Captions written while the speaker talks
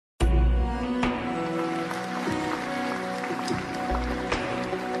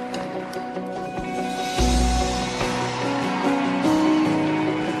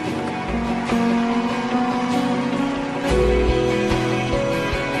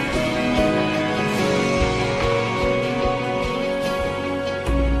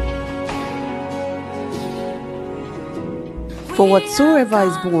For whatsoever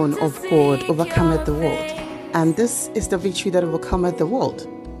is born of God overcometh the world. And this is the victory that overcometh the world,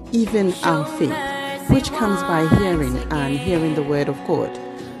 even our faith, which comes by hearing, and hearing the word of God.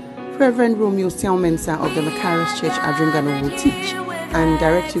 Reverend Romeo Selmensa of the Macarius Church Adringano will teach and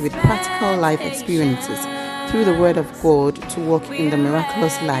direct you with practical life experiences through the word of God to walk in the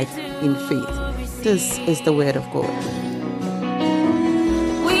miraculous life in faith. This is the word of God.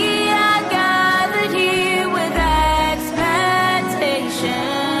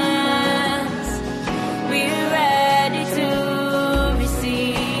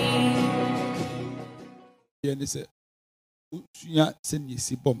 And say,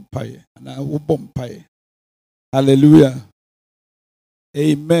 hallelujah.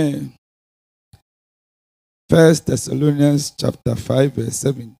 Amen. 1 Thessalonians chapter 5 verse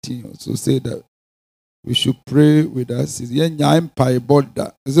 17 also say that we should pray with us. Is it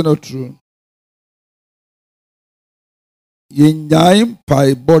not true?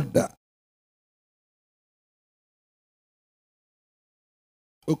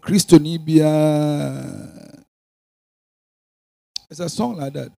 O Christo Nibia. It's a song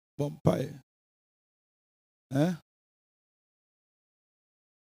like that. Bompire. Eh?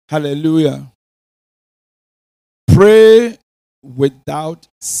 Hallelujah. Pray without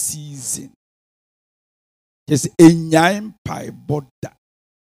ceasing. Just enyime pai boda.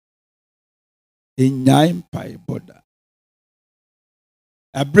 Enyime pai boda.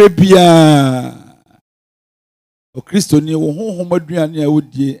 Abrebia. O Christo ni wo honhom aduane a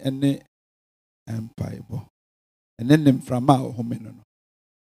wodie ene empai bo. Ene nem frama honhom no no.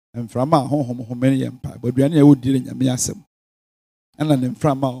 Emframa honhom honhom ye empai bo. Aduane a wodie nyame asem. Ana nem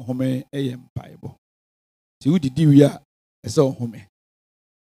frama honhom ye empai bo. Ti wodidi wi a ese honhom.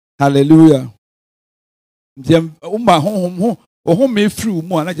 Hallelujah. Dem umma honhom honhom free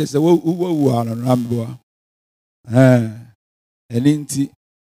mu ana je se wo ano rambo. Eni nti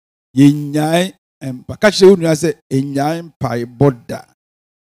ye nyai empa ka kire wonu ase enyai mpai boda.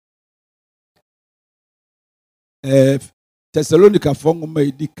 Thessalonica fongoma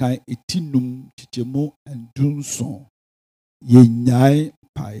edi kan etinum chichemu endunson ye nyai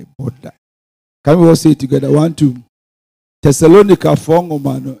mpai boda. Can we all say it together? 1 2. Thessalonica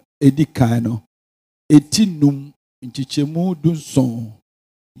fongoma no edi kan no etinum chichemu dunson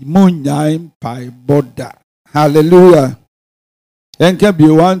mo nyai mpai boda. Hallelujah. And can be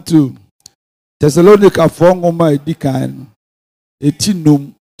 1 2. Thessalonica fongoma edikan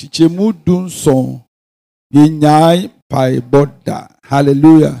etinum chichemu dunson yinyai pai boda.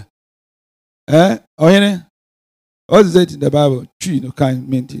 Hallelujah. Oyene, what is it in the Bible? Tree no kind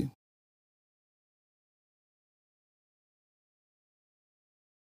mean.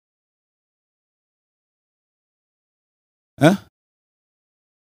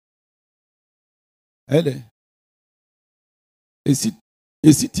 Is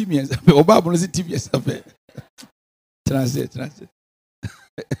it TV? O Bible is TV. Translate.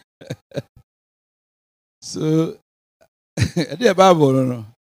 So, the Bible no.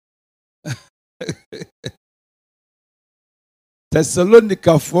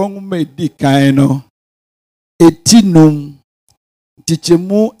 Thessalonica fongoma edikan no etinum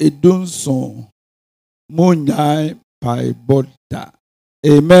chichemu edunson munyai pai boda.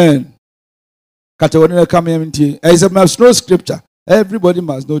 Amen. Category community. As a must know scripture. Everybody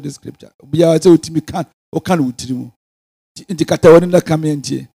must know the scripture. We are saying we can utilize. In the category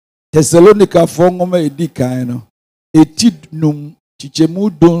community. Thessalonica fongoma edikan no etinum chichemu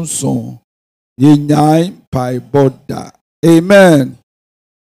dunson yinyai pai boda. Amen.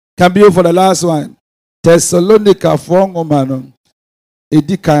 Can be for the last one. Thessalonica fongoma no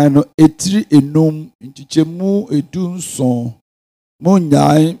edikan no etri enum chichemu edunson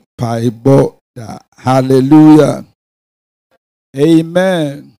munyai pai boda. Hallelujah.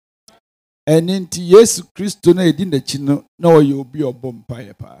 Amen. And into Yesu Christo na edi na chino na oye obi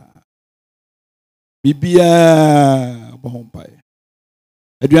obompaye pa. Bibia obompaye.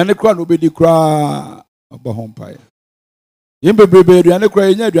 Aduane kra no obedi kra obompaye. Yembebrebe aduane kra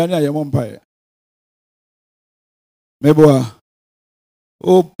yenya aduane ayemompaye. Meboa.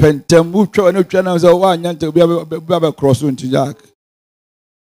 O pentem utwa na utwa na so wa nyanta obi aba cross unto jack.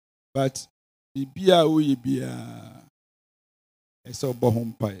 But bibia oye bia ese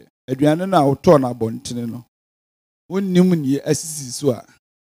obompaye. Aduane na awto na abontene no wonnim ni asisi so a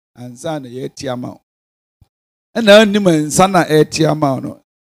ansa na ye tiama na nnim ansa na etiama no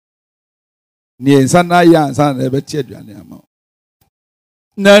ni ansa na ya ansa na be tie aduane ama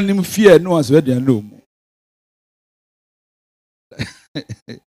na nnim fie no aso aduane no mu.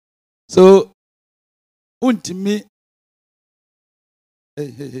 So untimi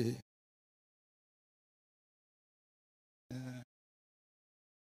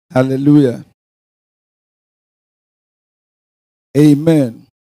Hallelujah. Amen.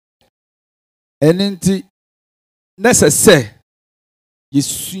 And into necessary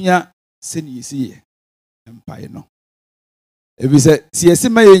yesua send yesi empire no. If we say si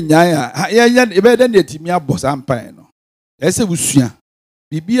ma ye nyan a ya e be den de timi abos empire no. Ese busua.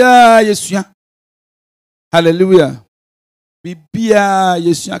 Bibia yesua. Hallelujah. Bibia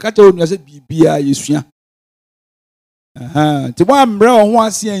yesua. Ka che onu say bibia yesua. Ti wa mre ho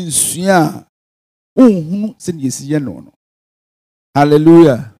ase ensua. Unhunu send yesi ye no.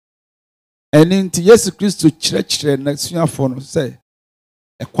 Hallelujah. And into Yesu Christo church na suafo no say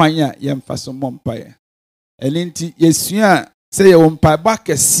ekwan a yemfa so mompae. And into yesua say ye wompa ba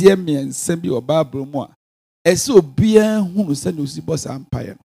kese miensa bi Bible mu a ese obia hunu say no si boss ampae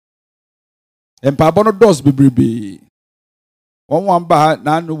no. Empabo no dos bebrebe. Won ba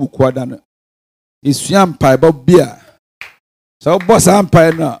na anu bukwada no. Yesua mpae ba bia. So boss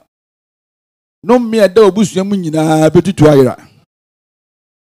ampae no. No me da obusua mu nyina betutu ayira.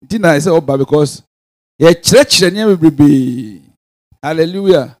 Dina say oba because ye church ne bebrebe.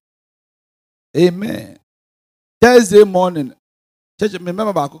 Hallelujah. Amen. Thursday morning, church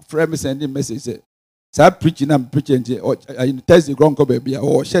remember back friend me sending message say, "Say preaching and preaching or Thursday ground go baby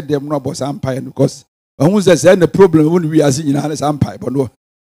or share them no about empire because who says the problem when we are seeing in an empire but no."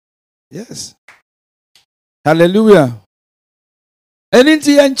 Yes. Hallelujah. And in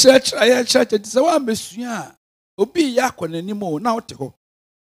the church, I church it say one mesua obi yakọ n'animo na ote ho.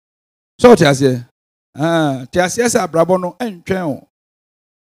 So te ase te ase asa abrabo no entwen o.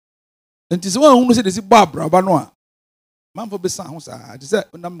 Nti se wan hunu se de si bo abraba no a manfo be san ho sa te se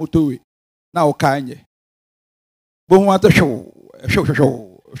na motowe na o ka anye bo hu ato hwo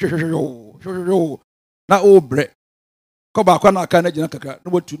na o bre ko ba kwa na aka na gina kakra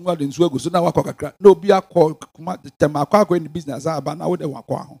no botu no ade nsu aguso na wakọ kakra na obi akọ kuma tem akọ ni business aba na wo de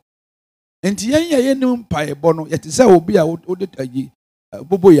wakọ ho. Nti yen ni mpae bo no yete se obi a wo de ayi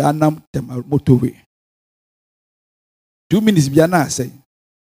bobo ya nam tem motowe 2 minutes bia na asai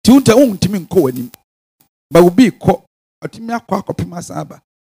ti unta untimi nko wani ba obi ko otimi akọ akọpema saba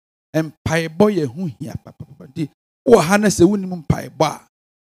mpae bo ye hu hia papa di wo ha na se woni mpae bo a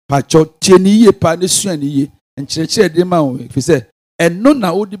pa cho tieni ye pa ne sua ne ye nkyerɛkyerɛ de ma wo fi se eno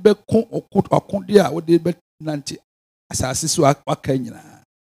na wo de be ko okode a wo de be nanti asase so aka nyina.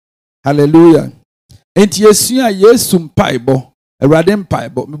 Hallelujah. Enti yesua Yesu mpae bo Awurade mpae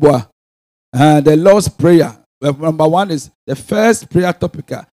bo me bo the Lord's prayer. Number 1 is the first prayer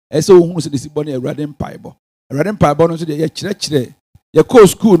topic. Eso hu se disi bo na Awurade mpae bo. Awurade mpae bo no so de ye kyerɛkyerɛ ye call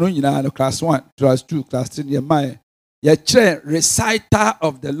school no nyina no class 1, class 2, class 3 ye mai ye kyerɛ reciter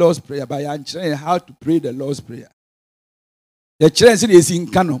of the Lord's prayer by kyerɛ how to pray the Lord's prayer. Ye kyerɛ se de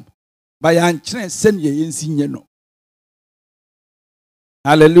sinka no by kyerɛ se ne ye nsinye no.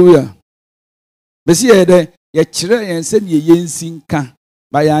 Hallelujah. Besi ye de ye kyerɛ yen se ne ye nsinka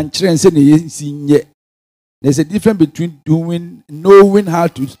by kyerɛ se ne ye nsinye. There's a difference between knowing how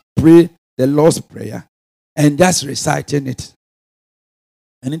to pray the Lord's prayer and just reciting it.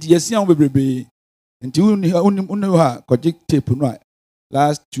 And into yesia bebrebe nti unu ha kojik tape no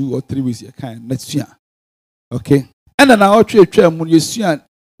last 2 or 3 weeks you can next year. Okay. And then I twa mu yesia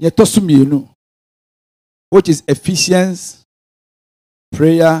ye tosumienu, which is Ephesians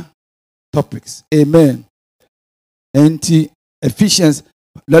prayer topics. Amen. And Ephesians,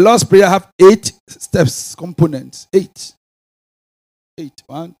 the Lord's prayer have 8 steps, components. 8.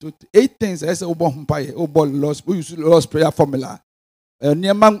 1, 2, 3, 8 things. I say obo mpaye, obo Lord's, we use the Lord's prayer formula.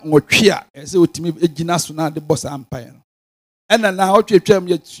 Niema ngotwe a ese otimi egina so na de boss empire no ena na otwetwam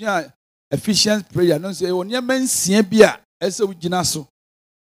ye tua Ephesians prayer no say niema nsia bi a ese ogina so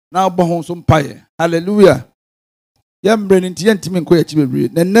na obo ho so mpaye. Hallelujah. Ya mbre nti ye ntimi nko ye chibebre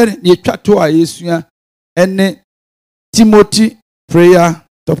na ne ye twato a yesua ene Timothy prayer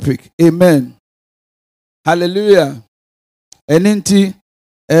topic. Amen. Hallelujah. Enenti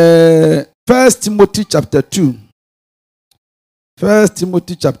 1 Timothy chapter 2. 1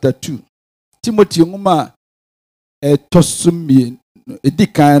 Timothy chapter 2. Timothy nguma tosumie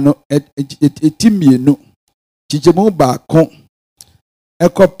edikan no etimienu chichemu ba kon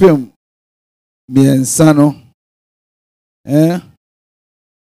ekopem miensa no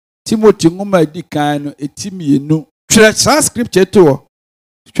Timothy nguma edikan no etimienu twerɛ sa scripture to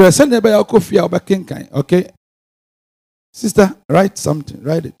twerɛ se ne ba yakofia obakenkan. Okay, sister, write something,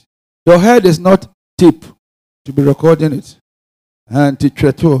 write it. Your head is not tape to be recording it. And to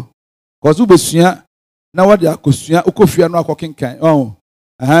treto because we besua na what they akosua ukofia no akokenkan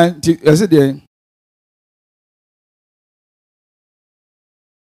and I said there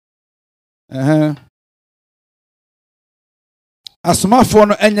Asomafo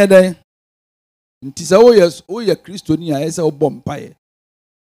no enye den. Nti sɛ woyɛ Kristoni a ɛsɛ wobɔ mpaeɛ.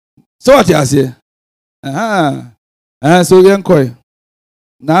 So what you say? So yenkoi.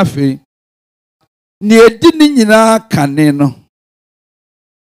 Na afei ne edi ni nyinaa kane no.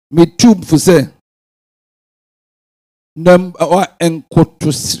 Metum fu sɛ nam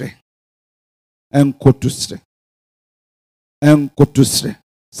enkotosre.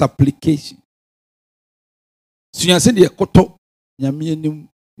 Supplication. Sunyase de koto nyame anim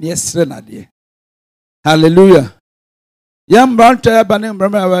ne esre na de. Hallelujah. Yam branta ya banem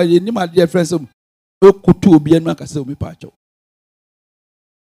brama ye ni ma de friends o koto obi anu aka sɛ o me pa acho.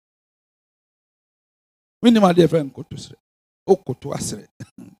 We ni ma de friend kotosre. O koto asre.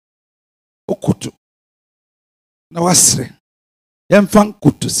 O koto. Na wasre. Yam fan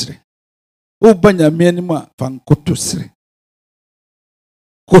kotosre. O banya me anim a fan kotosre.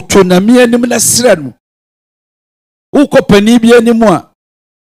 Koto na me anim na sre no. O ko pani bi anim a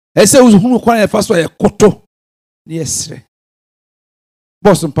ese uzhunu kwan ya faso ya koto ni esre.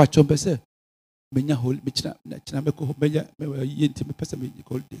 Boss mpacho mpese menya hol mechina na meko menya yenti mpese me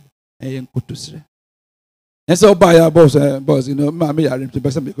holiday en koto sre. Ese oba ya boss you know ma me yare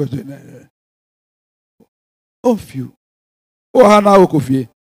mpese me koto na. Ofiu. O ha na okofie.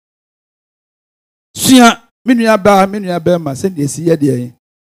 Sua menu ya ba ma se de esi ye de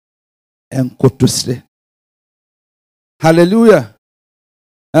en koto sre. Hallelujah.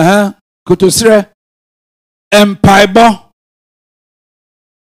 Kotosre empaibo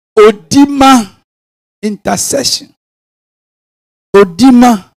odima intercession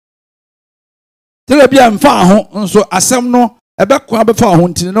odima telebia mfa ho nso asem no ebekwa abefa ho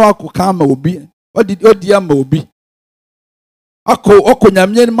ntine na akoka ma obi odi ama obi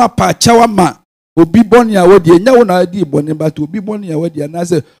okonyamye ni mapa chawa ma obi boni a wodi enya wo na adi boni but obi boni a wodi na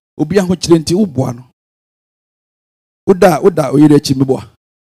se obi aho kire nti uboa no oda oyire chi meboa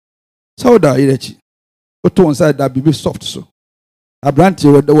so da irechi oto inside that be soft so abranti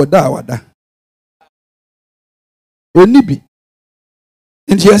wada onibi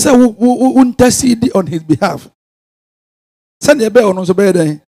and he said we intercede on his behalf sane ebe ono so be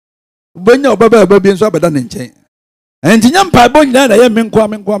den benya obaba bi nso abada ne nchen enti nyam pa bo nyina na ye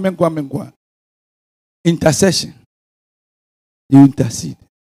menkwa intercession you intercede.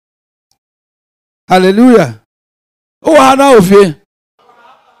 Hallelujah. O hana ofie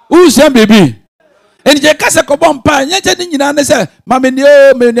Usia baby. And je kase ko bompa nyeche ni nyina ne se mame ni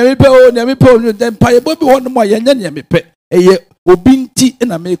o me ni me pe dem pa ye bobi won mo ye nya ne me pe eye obi nti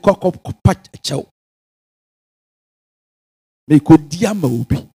na me kopa chew me ko dia ma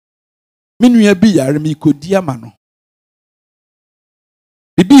obi me nua bi yare me ko dia ma no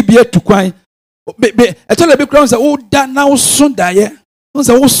bibi atukwan be etole be kra say o da na o so da ye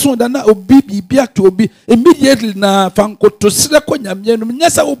nsa wo so da na obi bibia to obi immediately na fankoto sire ko nyamye no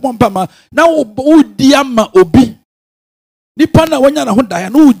nyasa wo bompa ma na wo di ama obi nipa na wonya na ho da ya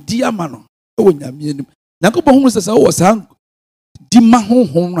na wo di ama no wo nyamye no nyakobo hu sesa wo sa di ma ho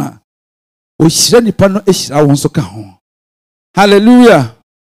ho na o hire nipa no ehira wo so ka ho. Hallelujah.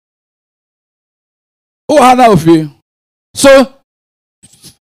 Oh hana ofi so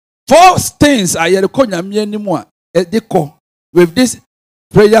 4 things ayere ko nyamye ni mu a e ko with this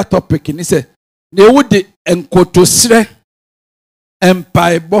prayer topic ni say ne wudi enkotosre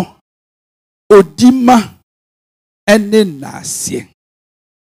empaibo odima ene nasie.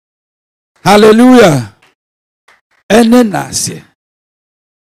 Hallelujah. Ene nasie.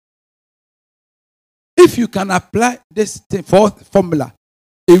 If you can apply this thing, fourth formula,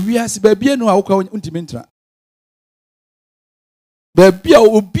 we as baby no awuka untimi ntra baby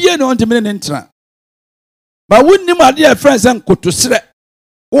obi no untimi ntra ba wonni ma de friends enkotosre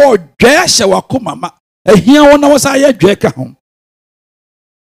o dwa hye wakoma ma ahia wona wo sa ye dwa ka ho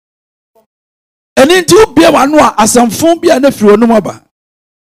eni nti obie wano a asamfo bia na firi onum aba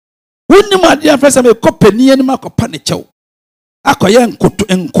wonni ma de friends me kopani ani makopa ne kyew akoye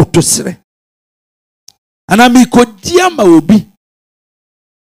enkotosre ana mi kodia ma obi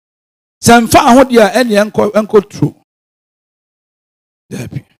samfa ahodia eni enko true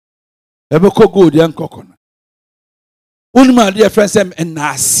dabi ebe ko gold enko kono wonni ma de friends em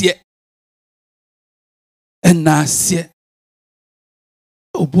enasie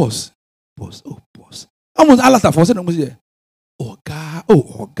oh boss almost all that for say no mo say oga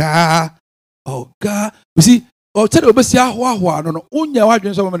you see o tell obesi ahwa no unya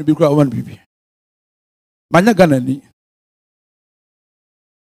wadwen so man bi kura man bibi manya gana ni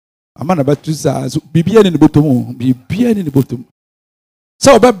amana batuza bibia ni botom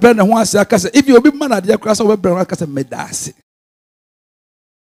so obebra na ho ase akase if you obi man ade akura so obebra na akase medase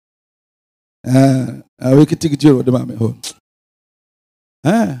we kitigi jiro de mame ho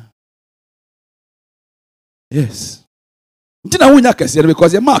Yes.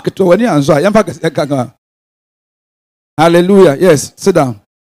 Because you mark it when you answer. Hallelujah. Yes, sit down.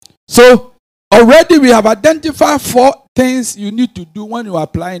 So already we have identified 4 things you need to do when you are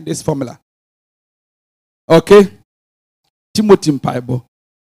applying this formula. Okay? Timothy Bible.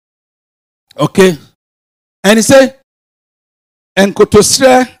 Okay? And he say,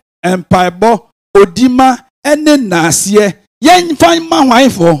 Enkotosre, Empaibo, Odima, ene Nasye, Yen find my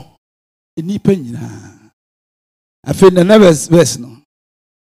wife for any penny. I feel the nervous verse no.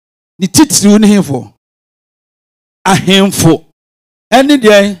 The tits you need for a handful. Any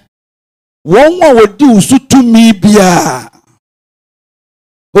day, one would do so to me, bia.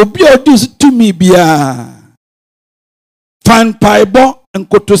 Obi o do to me, bia. Fan Paibo,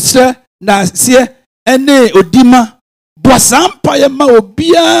 Enkotosre, Nasye, ene Odima. Bosampa ye ma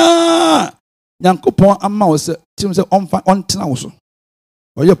obia Nyankopon ama wo se tim se on tena wo so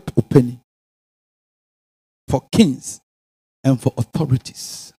oye opani for kings and for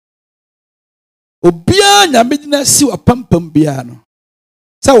authorities obia nyamedina si wa pampam bia no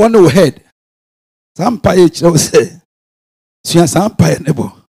say one wo head sampa ye kire wo se sua sampa ye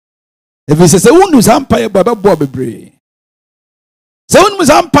nebo ebi se wonu sampa ye baba bo bebre se wonu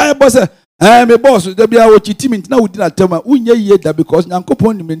sampa ye bo se my boss, there be our team in now. We didn't tell me we ye that because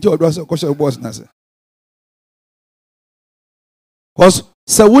Nankopon nimenti odwa question boss na se. Because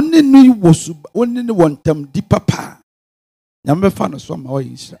so wonni ni wosu wonni ni wontam di papa. Nyame fa no so ma wa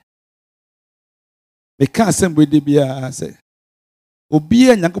yisra. Me kan asem we de bia say obi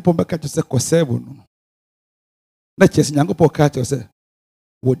a Nyankopon beka to say kosebo no. Na chese Nyankopon ka to say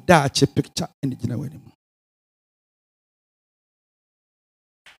wo da che picture in gina wani mu.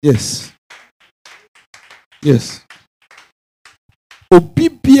 Yes. Yes.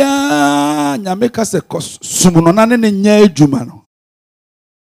 Obibia nyameka se sumuno na ne nya adwuma no.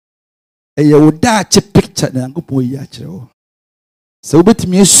 Eye woda che picture na ngopon yi a kire wo. Se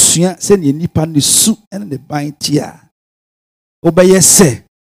obetimi asua se ne nipa ne su ene ne ban tia. Obeye se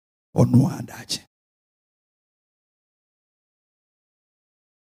ono adache.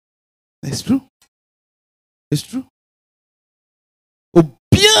 It's true. It's true.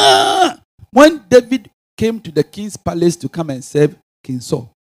 Obia when David came to the king's palace to come and serve King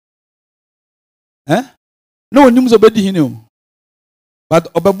Saul. No one knows about him.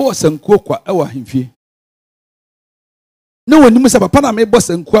 But Obabo Sanko kwa ewa himfie. No one knows about Panama boss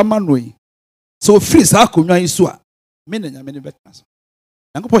and Kwamanui. So free Sakunya Isua. Men and many veterans.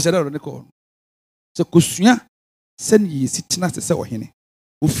 Uncle Posada on the call. So Kusuya send ye sitting as a saw hene.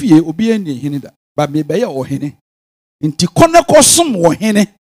 Ufie Obiani Hinida, but me by or hene. Inti Kona Kosum or hene.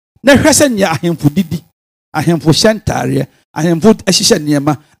 Na hwese nya ahemfo didi ahemfo shantaria ahemfo ahihye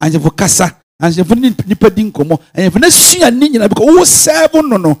niema ahemfo kasa ahemfo nipa di nkomo ahemfo na sua ni nyina because wo serve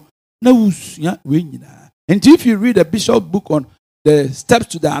no na wo sua we nyina. And if you read the bishop book on the steps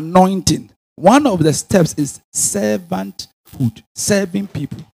to the anointing, one of the steps is servanthood, serving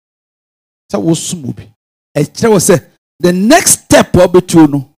people. So wo sumo bi e kire wo say the next step obetu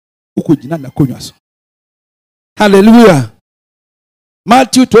no ukojina na konwa so. Hallelujah.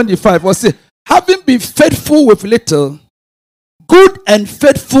 Matthew 25 will say, having been faithful with little, good and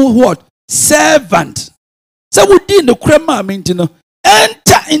faithful what? Servant. So within the crema mean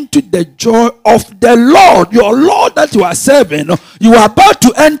enter into the joy of the Lord. Your Lord that you are serving, you are about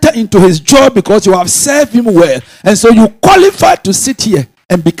to enter into his joy because you have served him well. And so you qualify to sit here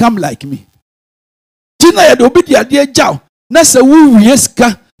and become like me. Tina ya dobi dia dia jaw. Nasa wu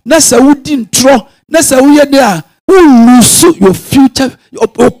yeska. Nasa wu din tro. Nasa wu ye dia. Lose your future, your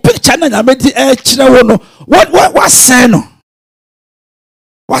picture. Na made the what say no?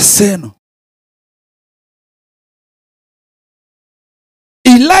 What say no?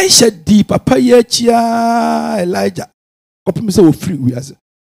 Elisha di papa ye chia Elijah. Kopi me say we free we as.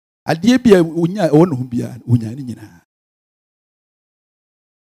 Adie bia unya won ho bia unya ni nyina.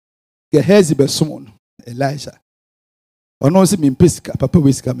 Gehazi be somon Elisha. Ono se me pesika papa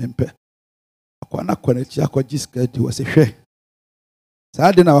we sika me mpe. Akwana kwana chi akwaji sika di wo se hwe.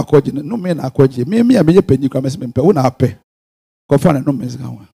 Saa de na wakwaji no me na akwaji. Me a me panyi kwa me se me mpe wo na ape. Kofa na no me sika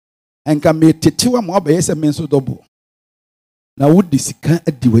ho. Enka me tetewa mo abaye se me nso double. Na wudi sika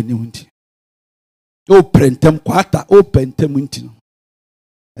adi wani hunti. O prentem kwata, o prentem hunti no.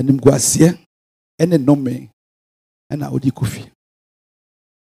 Enim guasie, ene nome, ena odi kofi.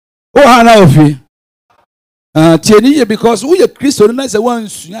 O hana ofi. Tieni ye because we Kristo na se wan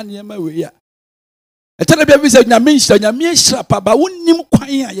sua niema we ya. E tell bia visa nyame nhira pa ba wonnim kwan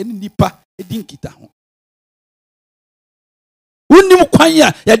a ye nipa edi nkita ho. Wonnim kwan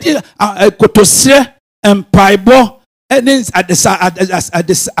a ye de kotosire empaibo at the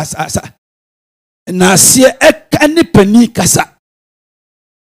Nasia any penny kasa.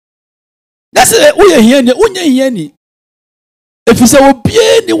 That's it. We are here. If you say, "Oh, be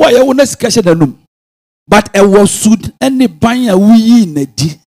any way, I will not catch the room." But I was sued any buying a wee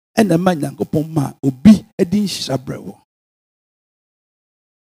nedi and a man yango poma obi edin shabrewo.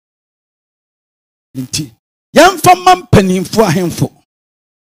 Inti yam famam penny for him for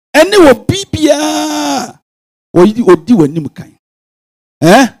any will be bia or you odi when you can.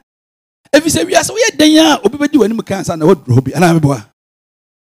 If you say, "Yes, we are there," obi when you can, and I would robi and I'm boy.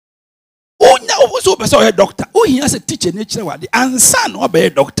 Oh, now also a doctor. Oh, he has a teacher nature what the answer no be a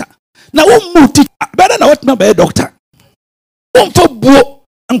doctor. Now one teacher better than what be a doctor. One for bo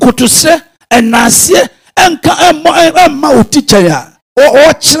and go to say and nasie and ma teacher ya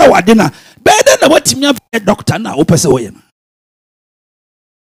or chira wadina better than what me a doctor now opese way.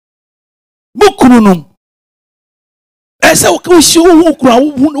 Bukunum. Ese o shi o kura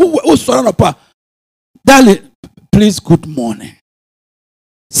o so na pa. Darling, please good morning.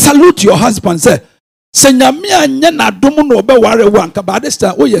 Salute your husband. Say, Senyamia nyana domu no be ware wanka. By this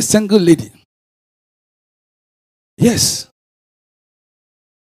time, oh, you're a single lady. Yes.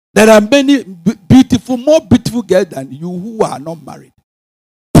 There are many beautiful, more beautiful girls than you who are not married.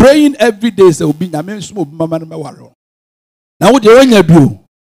 Praying every day, say, "Obi na me sumo mama na me ware." Now what you want to do?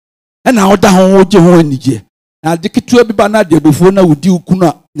 And now that what you want to do? Now the kitu ebi bana de before na udi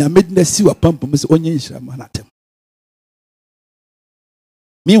ukuna na medina si wa pampa me se onye nshira manatem.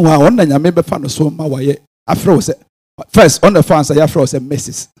 Meanwhile, on the Yamebe fan so my way. Afro said, first on the fans, I Afro said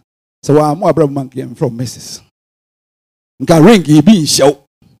Mrs. So I'm more brother monkey from Mrs. Nka ring he be show.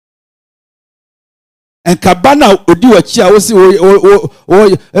 And Cabana would do a chia, my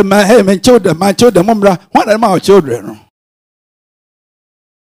children, mumra, one of my children.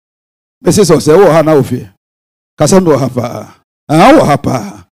 Mrs. Ose, oh, Hana fear. Cassandra Hapa. Oh,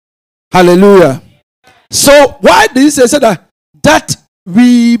 Hapa. Hallelujah. So, why did he say that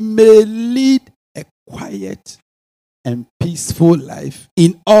we may lead a quiet and peaceful life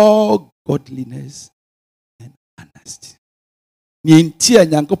in all godliness and honesty. Nintia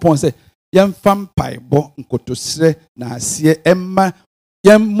nyankopon se yemfam paibo nkotosre na asie emma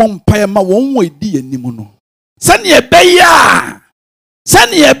yemmom paema won wedi anim no. Sane ebeya.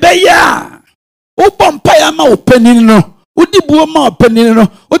 Obom paema opanin no. Odi buo ma opanin no.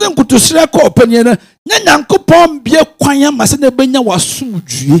 Odi nkotosre ka opanin no. Nyankopon bie kwan ama se na benya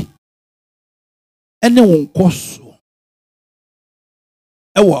wasomdue ene won koso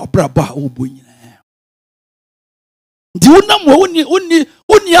e wo abraba a obo nyina ndi wonam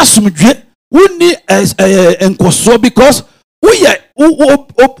woni asomdue woni enkoso because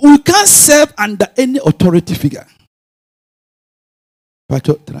we can't serve under any authority figure.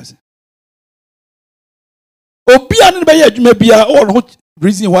 Pacho trase obi anu be ya adwuma bia all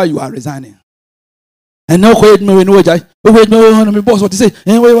reason why you are resigning. And no quit me no jai. Oh wait no me boss what to say.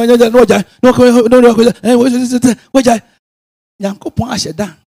 And wait no jai. No wait jai. Yankopon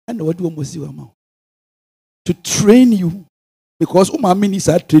asheda and what do almost you amount to train you because mama needs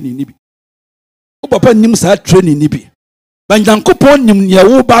that training nibi. O papa nim that training nibi. But Yankopon nim ya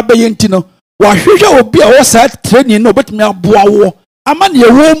wo ba be yentino. Wa hwehwe obi a wo that training no betumi aboa wo. Ama ne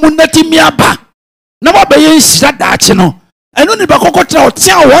wo mu natimi aba. Na ba be yen hira daache no. I don't need to go to 1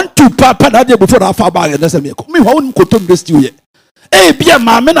 2 papa that day before I far back. That's me. Me won't contum rest you yet. Eh, be a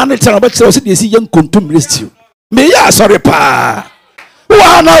man and tell about so they see young contum rest you. Me ya sorry pa. Who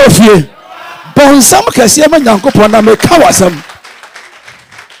are now of you? Bon some Cassiam and Yanko Pona make kawasam.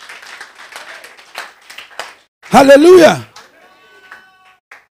 Hallelujah.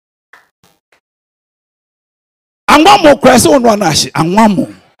 And one more crash on one ash, and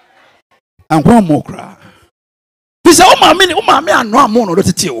one more cry. He said, "Oh, mammy, I know I'm on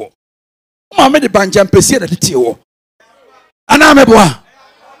the tea. Mammy, the banjam pesi at the tea. And I'm a boy.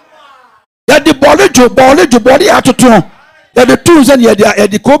 That the body out to turn. That the tools and yet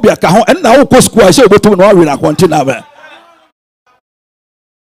the cobia cajon and now go squash over to no will I continue.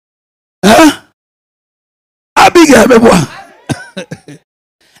 I began a boy.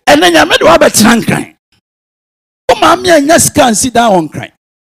 And then I met Robert crying. Oh, mammy, I just can't sit down on crying.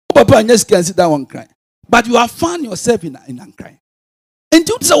 Oh, papa, I just can't sit down on crying. But you have found yourself in crying. And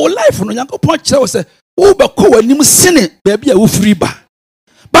you say, "Oh, life, no, Yanko point say, oh, but go and you sin baby, I free ba."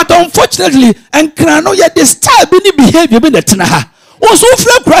 But unfortunately, and crano yet the style any behavior in the tinaha. Also,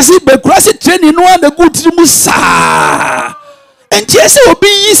 feel crassy training no one the good musa. And yes, will be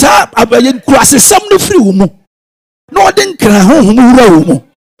is up about crassy some no free woman. No, then cry home.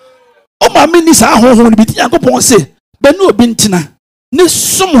 Oh, my minis are home with Yanko point say, but no bintina, ne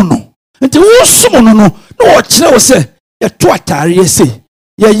sumono. Nti wo sumo no no watch say ye to atare se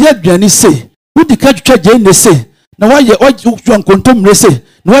ye aduane se wodi ka twetwa gye ne se na waye ojuan kontom ne se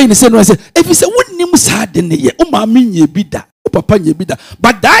na waye ne se no se efi se wonnim saa de ne ye o ma menye bi da o papa nye bi da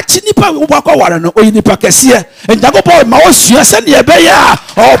but da chi nipa wo akwa ware no oyi nipa kese enjagopo ma wo sua se ne be ya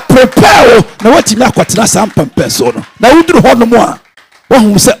o prepare o na watimi akotena saa mpampe so no na wuduru ho no mo a wo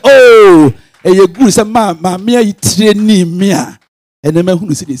hu se oh eye guru se ma me ayi tire ni me a ene ma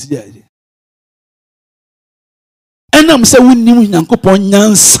hunu se de si jaje enam se wonnim Nyankopon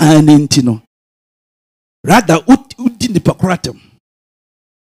nyansa ne nti no rather udi nipa koratem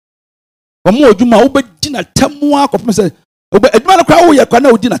omo odwuma wo be dina tamu akopem se obe adwuma no kwa wo ye kwa na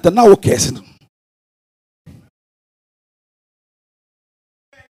odi na ta na wo kese no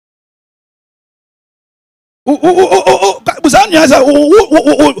busan ya sa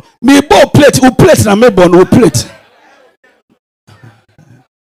me bo plate na me bo no plate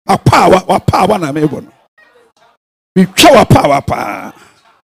apa na me bo no we twa apa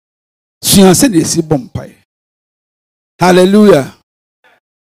suanse na esi bompai. Hallelujah.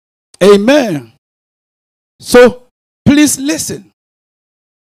 Amen. So please listen.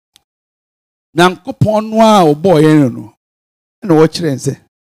 Nyankopon no a oboy no na wo kire nse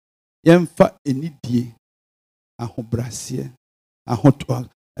yemfa enidie ahobrase ahoto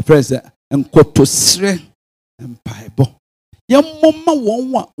friends enkotosre empaibo yemmoma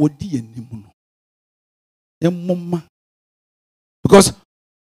won wa odi anim no yemmoma because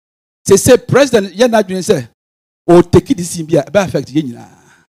say president ye na dwen say o take this in bia be affect ye nyina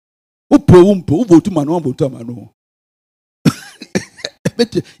o pro o vote ma no vote ma no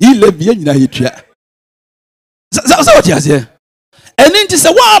yi le bia nyina ye tua so what you say eni nti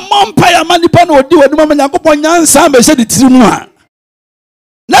say wa mampa ya manipa na odi wadu ma Nyankopon nyansa be se de tiri mu a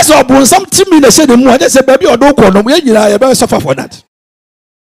na so obun some timi na se de mu a dey say baby odo ko no ye nyina ye be suffer for that.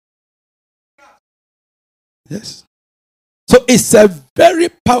 Yes. So it's a very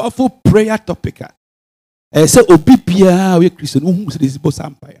powerful prayer topic. Say obibia we Christian who say this boss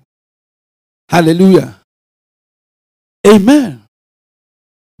empire. Hallelujah. Amen.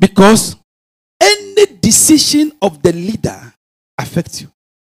 Because any decision of the leader affects you.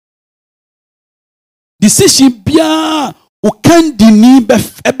 Decision bia o can dini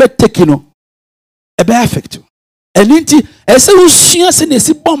be take no e be affect you. And inti say wo sua se na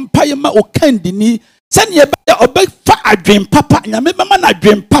si bompa ma o can dini send ye be obey fa adwen papa nyame be ma na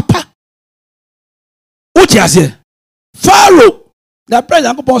adwen papa uti ase Pharaoh na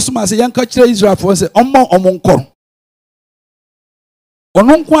president Nyankopon soma se yanka kire Israel for say omo nkor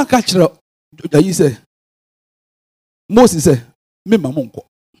ono nko aka kire dayi say Moses say me ma mo nkor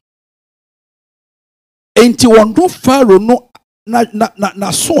enti wondo Pharaoh no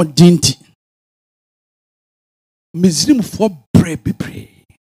na so dinti Misrim for bebre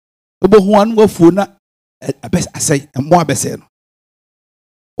obo ho anu afu na abes asai mo abese no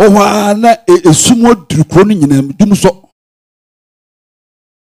owa na esumo durukro no nyinam dumso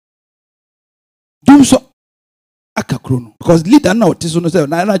akakro no because leader na otiso no say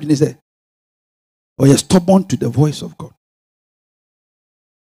na adwene say oh you stubborn to the voice of God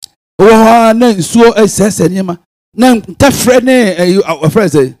owa na nsuo esese nyema na ntafre ne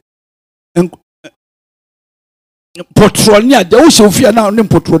friend say potro ni ade wo hye na ne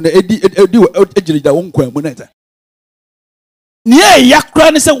potro na edi ejirija wo nkwa mu na ta ni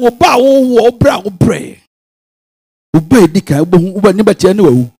yakra ne se wo ba wo bra wo bre wo ba edika wo ba ni ba tia ne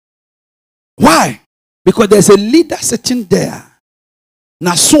wawu. Why? Because there's a leader sitting there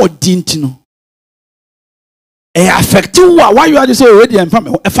na so dinti no e affect you. Why you are just already and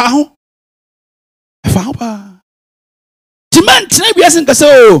family e fa ho ba ti man tena bi asen ka se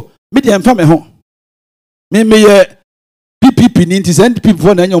o me dey family ho me PPP ni nti send people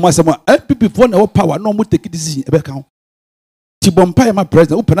for na nyoma asem a PPP for na wo power no mo take decision e be ka ho ti bompa ya ma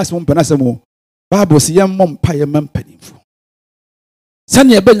president wo pena asem o Bible se yem mom pa ya ma mpanimfo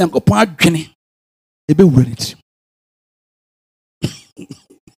sane e be Nyankopon adwene e be wura nti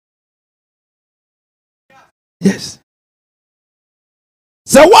yes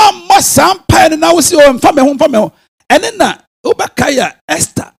so one more sampa na wo se o mfa me ho ene na wo ba kaya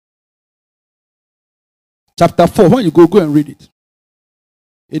Esther chapter 4, when you go and read it.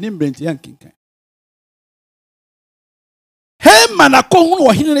 In Brent Yankin. Hey, man, I call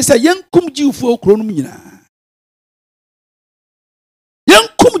one here say, young come Jew for Cronumina. Young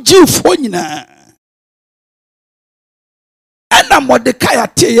come Jew for Nina. And I'm what the Kaya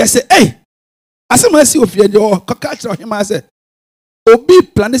tea. I say, hey, as I see of your cockatch or him, I say, Obi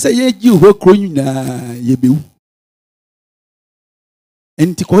plan say, ye Jew for Cronumina, ye be.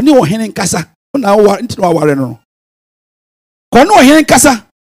 And Ticoni or Henning Casa. Na wa ntino aware no kono ohen kasa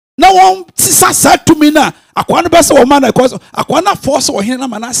na won sisa sa tumi na akwa no besa o man because akwa na force o hene na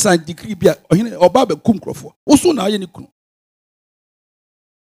ma na san degree bia o hene oba be kum krofo wo so na aye ne kunu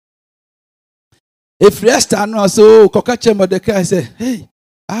if Esther no so koka che Mordecai say hey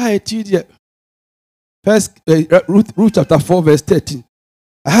I teach first Ruth chapter 4 verse 13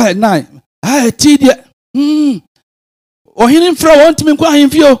 9 I teach o hene mfra want me kwa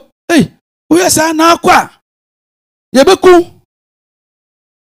hemfio hey wo yesa na akwa ye beku.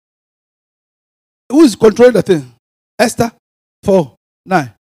 Who's controlling the thing? Esther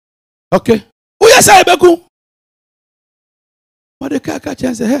 4:9. Okay. Who you say beku? Mordecai catch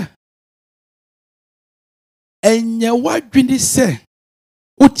and say, hey. Enye wadwini se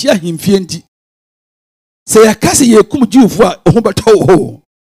utia himfie nti. Se yakase ye kum jiwfo a ho beto ho.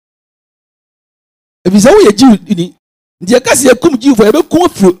 If say wo ye jiw ni, ndi yakase ye kum jiwfo ye beku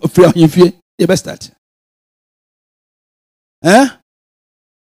afri himfie, ye be start.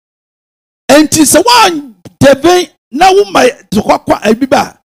 Enti se wan tebe na wo mai tokwa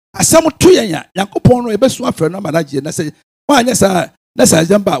abiba asam to yenya Yakopon no ebesu afre no manaje na se wanya sa na sa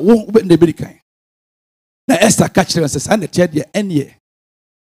jamba wo na berikan na Esther catch them say na tie de ene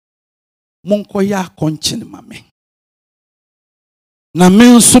monko ya konchine mame na me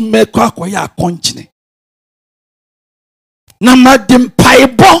nso mekọ akoya konchine na madim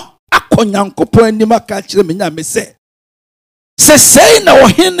paibo akonyankopon anim aka kire me nya me se say na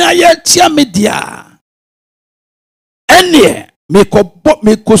ohene aye tia media ene me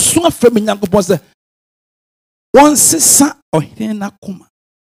ko so afem nyankopon se won sesa ohene na koma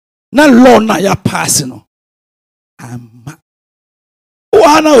na law na ya pass no ama o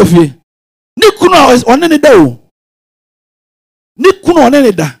ana ofi ni kunu onene da o ni kunu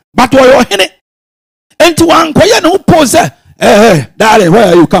onene da but o ohene enti wan koye no pose darling where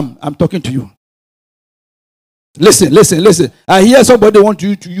are you come I'm talking to you. Listen. I hear somebody want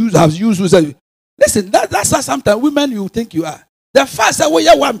you to have used who say, listen, that's how sometimes women you think you are. The first way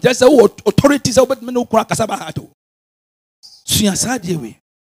you want just authorities about me no kura kasaba hato. Suyansadi we.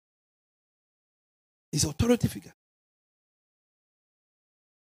 Is authority figure.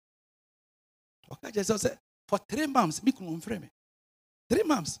 Okay, just say for 3 months, me come frame. 3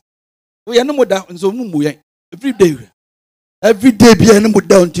 months. We are no more down so mumu every day be any more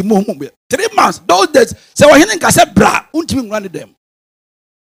down to mumu. 3 months. Those days, say we hinin kase bra, untimi run them.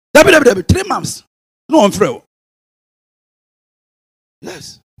 Dabi 3 months. No on free.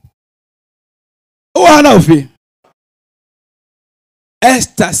 Yes. Oh, I know fi.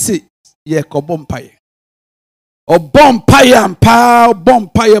 Esther say ye ko bompaye. O bompaye ampa,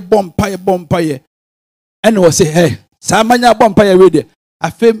 bompaye. And we say hey, samanya bompaye we de.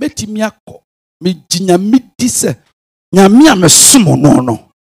 Afa metimi akọ. Me ginya midi se nyame amesumo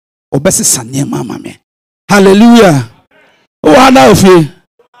no. Obese sanye mama me. Hallelujah. Oh, I know fi.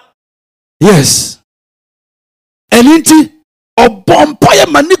 Yes. Eninti obompaye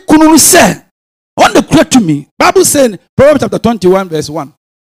mani kunu se. On the clear to me. Bible saying Proverbs chapter 21 verse 1.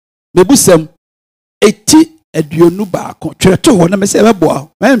 Mebusem eti aduonu baako. Twereto ho na me se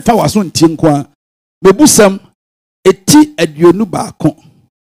beboa. Me mfa waso ntie nko. Mebusem eti aduonu baako.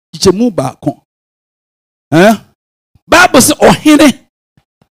 Kichemu baako. Bible say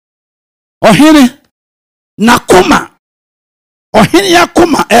ohene nakoma. Ohene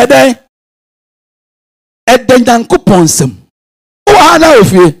yakoma ede Nyankopon nsem. O ana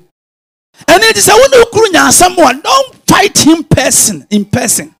ofie. And it is a wonderful someone. Don't fight him in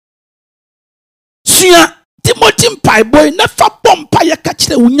person. Suya Timothy Pai boy never bomb paya catch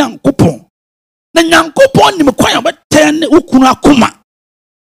the Nyankopon. The Nyankopon ni mkwaya but 10 ukuna kuma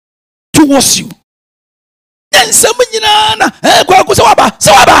towards you. Then somebody na kwa sawaba.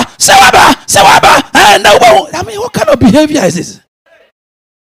 And I mean, what kind of behavior is this?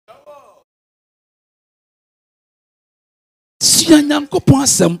 Nyankopon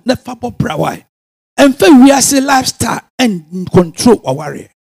asem na fa bobra why and fa we as a lifestyle and control our worry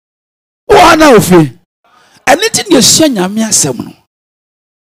o na ofi anything you share nyame asem no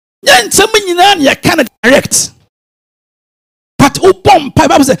nya nsem nyina na can direct but upon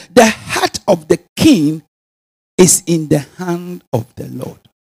Bible says the heart of the king is in the hand of the Lord.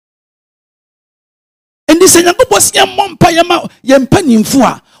 And this Nyankopon se yampa yama yempanimfo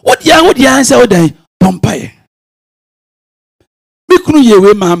a wo dia answer wo dan pompaye Mikunu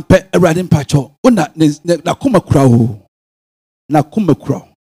yewe mampe Awurade mpacho una na kuma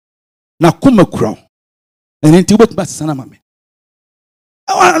kura enti wobetuma sana mame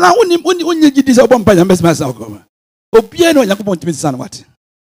na woni gidi se obompa nyame sema sa okoma obia no Nyankopon timi sana wate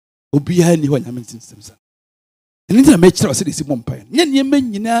obia ni ho nyame timi sana enti na mechira o se desi bompa nye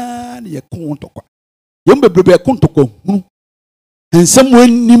nyina na ye kon tokwa ye mbebrebe kon tokwa hunu ensem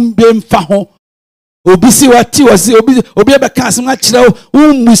wanim be mfa ho Obi si wati wasi obi ebe ka asem akire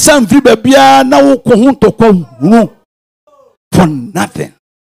wo musa mfiri babia na wo ko ho ntokwa hu for nothing.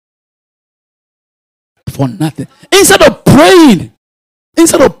 For nothing. Instead of praying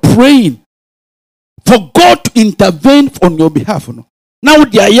for God to intervene on your behalf, no. Now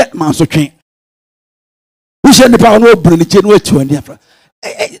they are yet man so train. We shall never know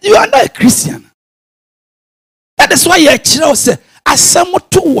you are not a Christian. That is why you actually say asamo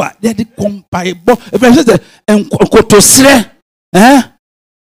tuwa they the compaibo. If I say nkotosire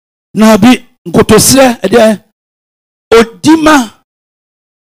na bi nkotosire de odima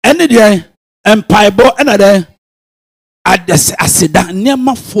ene de empaibo ene de aseda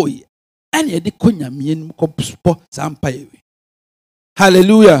niema foi ene de konyame nim kopo sampayewe.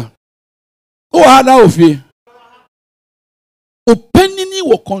 Hallelujah. Oh, how of you? Opening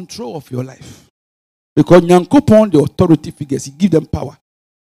will control of your life. Because Nyankopon, the authority figures, he give them power.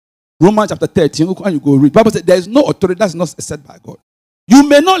 Romans chapter 13, when you go read, Bible says there is no authority that's not set by God. You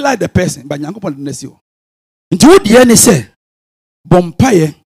may not like the person, but Nyankopon didn't see you. Until the end say,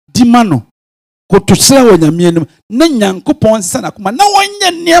 Bompaye, Dimano, Kotusela Wanyamienum, Nyankopon sana kuma, na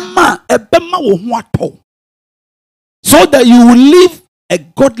wanya niema, ebema wo huato. So that you will live a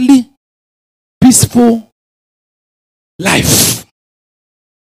godly, peaceful life.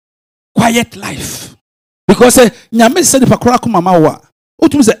 Quiet life. Because nyame said if akora kuma mawa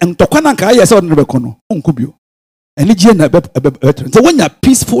otumi say entokwa na nka ayese odne bekono onkubio eni je na so when you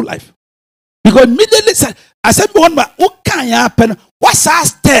peaceful life. Because immediately said I said one ma o kan ya pen what's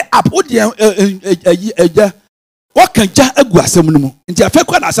stay up o de eja what kan ja agu asem no mu nti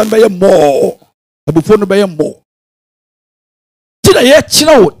afekwa na asem be ye more abufo no be ye more tira ye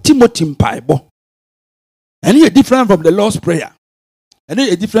kire Timothy mpaibo. And it's different from the Lord's Prayer. And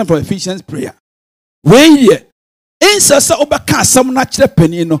it's different from Ephesians prayer. When you insasa obaka some natural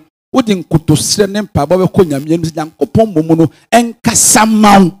penny no, wouldn't kuto sending pabo konyam yankopon momono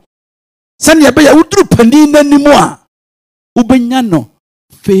enkasamau. Sanya beya udru penny anymore. Ubenyano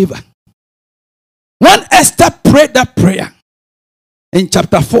favor. When Esther prayed that prayer in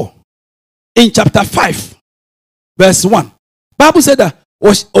chapter 4, in chapter 5, verse 1, Bible said that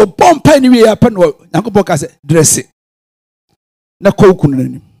was a bomb penny we happen or Yankopoka said, dress it. Na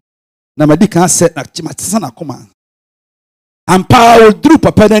kokunani. Na madika said, na chimatisana command. And power will drew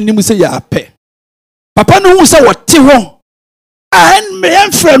papa and you say, ya pay. Papa no say what tiho. And me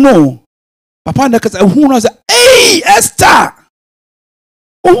and friend no. Papa nekas who knows, hey, Esther.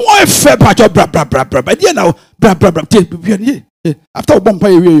 Who fair part of bra. But yeah, now, bra. After one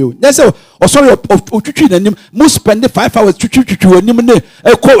pay you. That's so, or sorry, of Chuchi and him, must spend 5 hours Chuchu and him.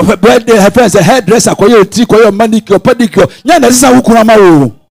 A call of birthday, her friends, a hairdresser, call your tea, call your manicure, pedicure. Yana, this is how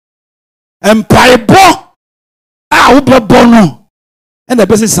Kurama. And Paibo, Bono. And the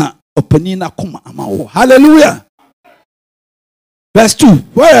business opening a kuma amao. Hallelujah. Verse 2.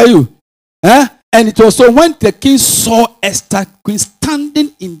 Where are you? And it also when the king saw Esther queen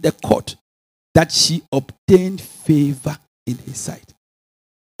standing in the court, that she obtained favor in his sight.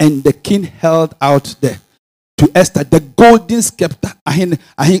 And the king held out there to Esther the golden scepter. I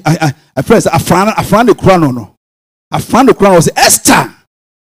friends, I found the crown. No, I found the crown. Was Esther.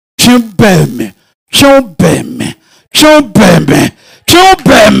 Chumbeme.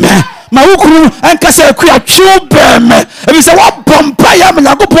 Maukuru and Kasa Kuya Chubem. If you say what Bompire,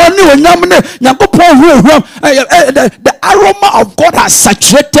 the aroma of God has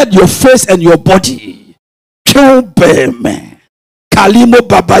saturated your face and your body. Chubem. Kalimo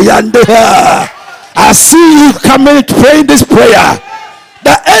Babayande. I see you coming praying this prayer.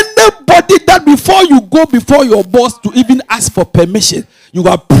 That anybody that before you go before your boss to even ask for permission, you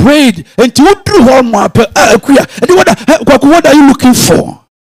have prayed until you drew home. What are you looking for?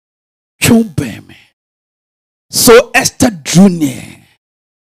 So Esther drew near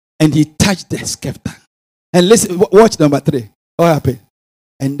and he touched the scepter. And listen, watch number 3. What happened?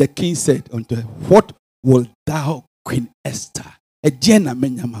 And the king said unto her, what will thou, Queen Esther,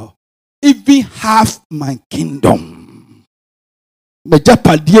 even half my kingdom?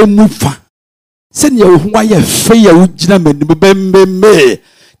 Send your wire fire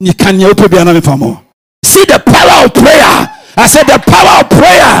see the power of prayer. I said the power of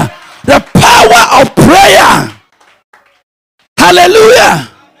prayer. The power of prayer. Hallelujah.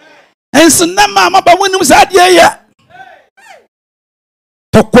 And so now mama but when you said yeah.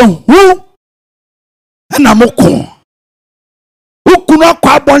 Tokon who and amoko. Who could not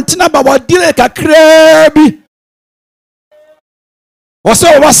kwa bontina ba wadire kakrebi. Was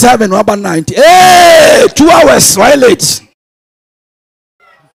over 7 over 90. 2 hours why late?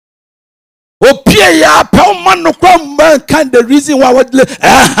 Opie ya pa man no kwa kind the reason why what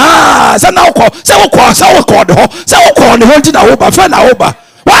say now call say we call the ho say we call the ho na oba friend na oba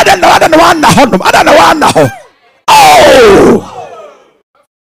why don't one na ho I don't know one na ho. Oh,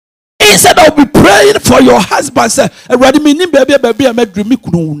 instead of be praying for your husband say ready meaning baby I dream me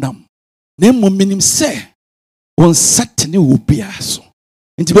kunu unam na mo minim say on satani wo bia so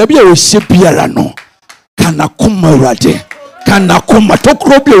nti baby a wo hye biara no kana koma urade kana koma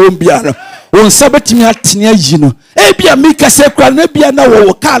tokro bia wo biara on sabetimi atene ayi no e bia mika se kra na bia na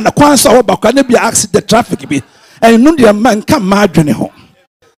wo kana kwanso wo bakwa na bia accident traffic bi en no de man ka ma adwene ho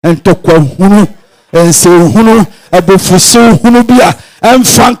en tokwa hunu en se hunu abofuso hunu bia en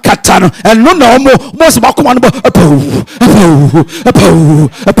fan kata no en no na mo se bakoma no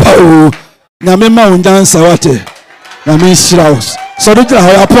apo na me ma unjansa wate na me shiraus so do tell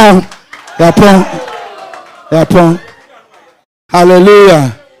yapon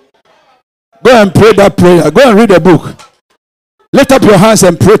hallelujah. Go and pray that prayer. Go and read the book. Lift up your hands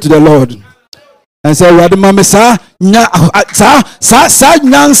and pray to the Lord and say Wadi mama sa nyansa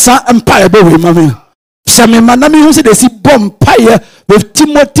empire be we mama shame manami hu se dey see bomb fire with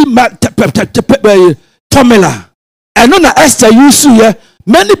Timothy formula and na Esther use here.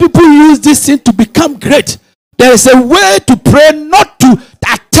 Many people use this thing to become great. There is a way to pray, not to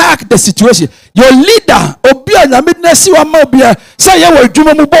attack the situation. Your leader obia na midness wa ma obia say ye we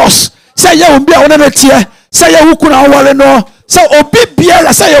dwuma mu boss say ye obia wona na tie say ye hukuna wale no say obi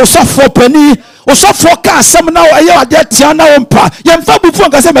bia say ye osofo pani osofo ka asem na ye ade tia na wompa ye mfa bufu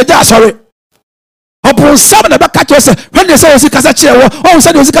nka say meja asori obun sam na beka cho say when they say osikasa kire wo o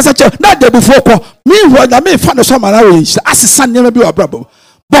say osikasa kire na de bufu ko mi wo na me fa no so ma na we asesa ne bi wa brabo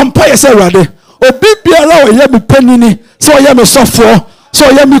bompa ye say rade obi bia la o ye me panini so ye me sofo so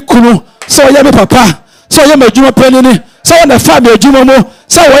ye me kunu so ye me papa so ye me djuma panini so na fa me djuma mo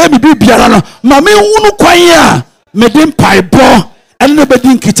so ye me bibiara no ma me hunu kwan a me dim paibo ene be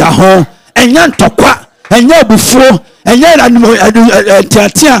din kita ho enya ntokwa enya bufuro enya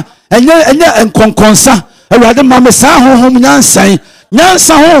tiatia enya enkonkonsa awade ma me sa honhom nyansa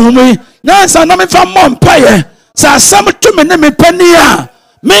honhom nyansa na me fa mompaye sa asam tumi ne me pani a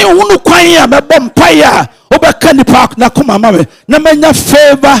me hunu kwan a me bompaye a obeka ni park na koma mame na menya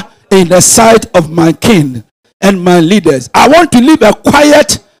favor in the sight of my king and my leaders. I want to live a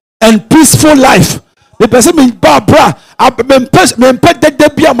quiet and peaceful life. The person mean Barbara, me de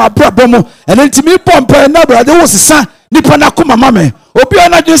bia ma bra bomo and ntimi pompa na bra de wo sesa nipa na koma mame obi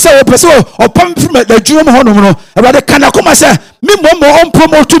ona dwen say o pese o pam from the dwom honom no e ba de kana koma say me mo on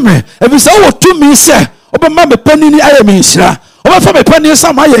promote me e bi say wo to me say oba ma me panini aye me nhira oba fa me panini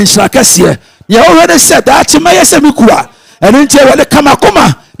sam aye nhira kase ye already said that me yes me kura and nti e wale kama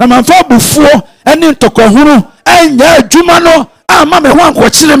koma na manfa bufuo ene ntokɔhunu enya adwuma no ama me ho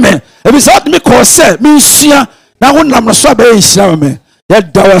ankɔkyere me e bi say me ko say me nsua na ho nam no so ba nhira me ye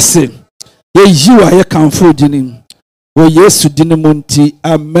dawase ye yiwa ye kanfo dinim o Yesu dinimunti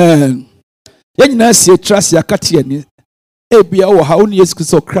amen. Ye nyina sie trust yakate ani ebia wo ha oni Yesu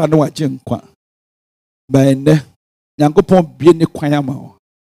Kristo kra no agye nkwa ba ene Nyankopɔn bie ne kwan ama wo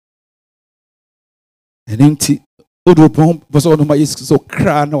enenti odopon boso no ma Yesu Kristo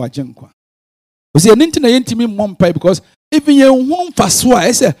kra no agye nkwa o se enenti na yentimi mmompai because even ye hu mfaso a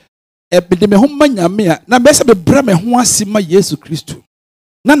ese ebede me ho manyame a na be se be bra me ho ase ma Yesu Kristo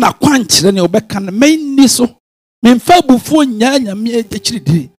na na kwan kyere ne obeka na menni so memfa bufu nyanya me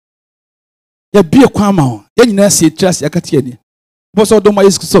ekyiridi ya bie kwa ma ho ye nyina se trust yakate ani boso do ma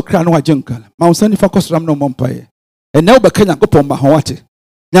Yesu Kristo kra no agye nkwa ma wo sani fa kosram no mmompai ene obeka Nyankopɔn ma ho wate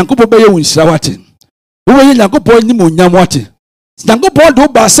Nyankopɔn be ye wo nhira wate wo ye Nyankopɔn ni mo nyam wate Nyankopɔn do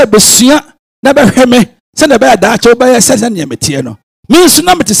ba se besua na be hweme se na be da ache be ye se ne metie no me nsu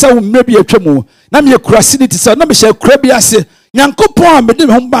na mete se wo mmre bi atwamu na me kurase ni te se na me hye kura bi ase Nyankopɔn a me de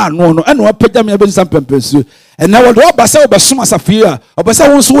me ho ba no no ene opagya me be sampempesu ene wo do ba se wo be som asafie a obese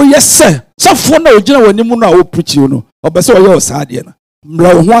wo nso wo ye se safo na ogina wani mu no a wo preach no obese wo ye osaade na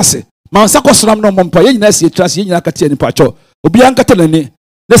mra wo ho ase ma nsa kosram no mompa ye nyina se trust ye nyina kate ni pacho obi an kate nani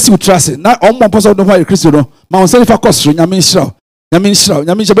na si trust na o mompa so do ho Kristo no ma nsa ni fa kosro nyame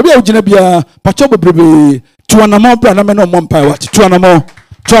nhyira be bia ogina bia pacho bebrebe tuanamo bra na me no mompa wa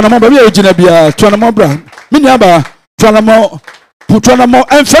tuanamo be bia ogina bia tuanamo bra mini aba tuanamo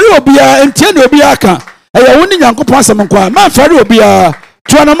enfari obia entie ne obia aka eya woni Nyankopɔn asɛm nkwa ma enfari obia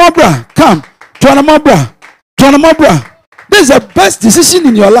tuanamo bra come tuanamo bra. This is the best decision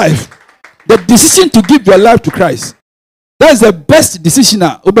in your life. The decision to give your life to Christ. That is the best decision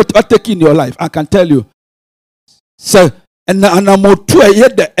you take in your life. I can tell you. So, and I'm more to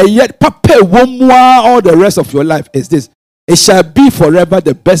a yet papa one more all the rest of your life is this. it shall be forever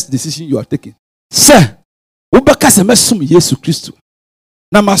the best decision you are taking. Sir, wobɛka sɛ mɛsom Yesu Kristo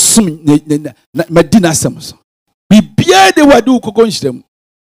na masom madi n'asɛm so. Biribiara de wade wo kɔkɔ nhyira mu.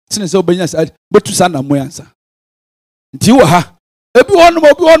 Sene sɛ wobɛnya sɛ bɛtu saa na mmoa ansa. Nti wɔ ha, obi wɔ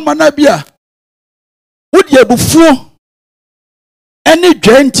hɔnom na bi a wodi abufuo ɛne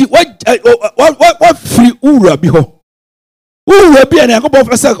dwa nti wafiri wura bi hɔ. Wura bi a ne Yankopɔn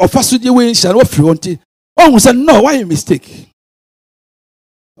fɛ sɛ ɔfa so de wei nhyira no wafiri hɔ nti ɔhu sɛ no, why a mistake?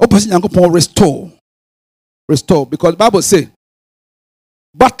 Wopɛ sɛ Yankopɔn restore, because the Bible say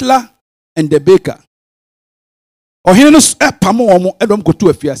butler and the baker ɔhene no ɛpam wɔn ɛdɔm kɔtu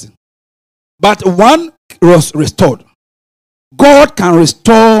afiase, but one was restored. God can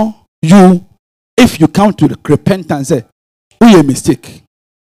restore you if you come to the repentance. Say, we a mistake.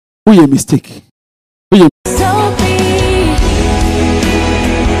 We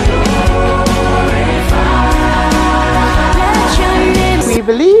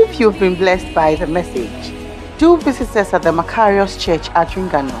believe you've been blessed by the message. Do visit us at the Macarius Church at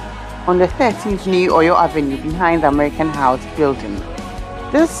Ringano on the 13th New Oyo Avenue behind the American House building.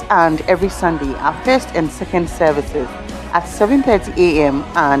 This and every Sunday are first and second services at 7:30 a.m.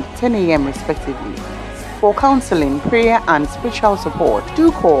 and 10 a.m. respectively. For counseling, prayer and spiritual support,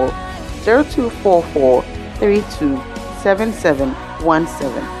 do call 0244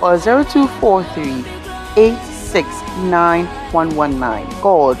 327717 or 0243 869 119.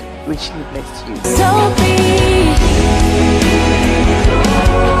 God richly bless you.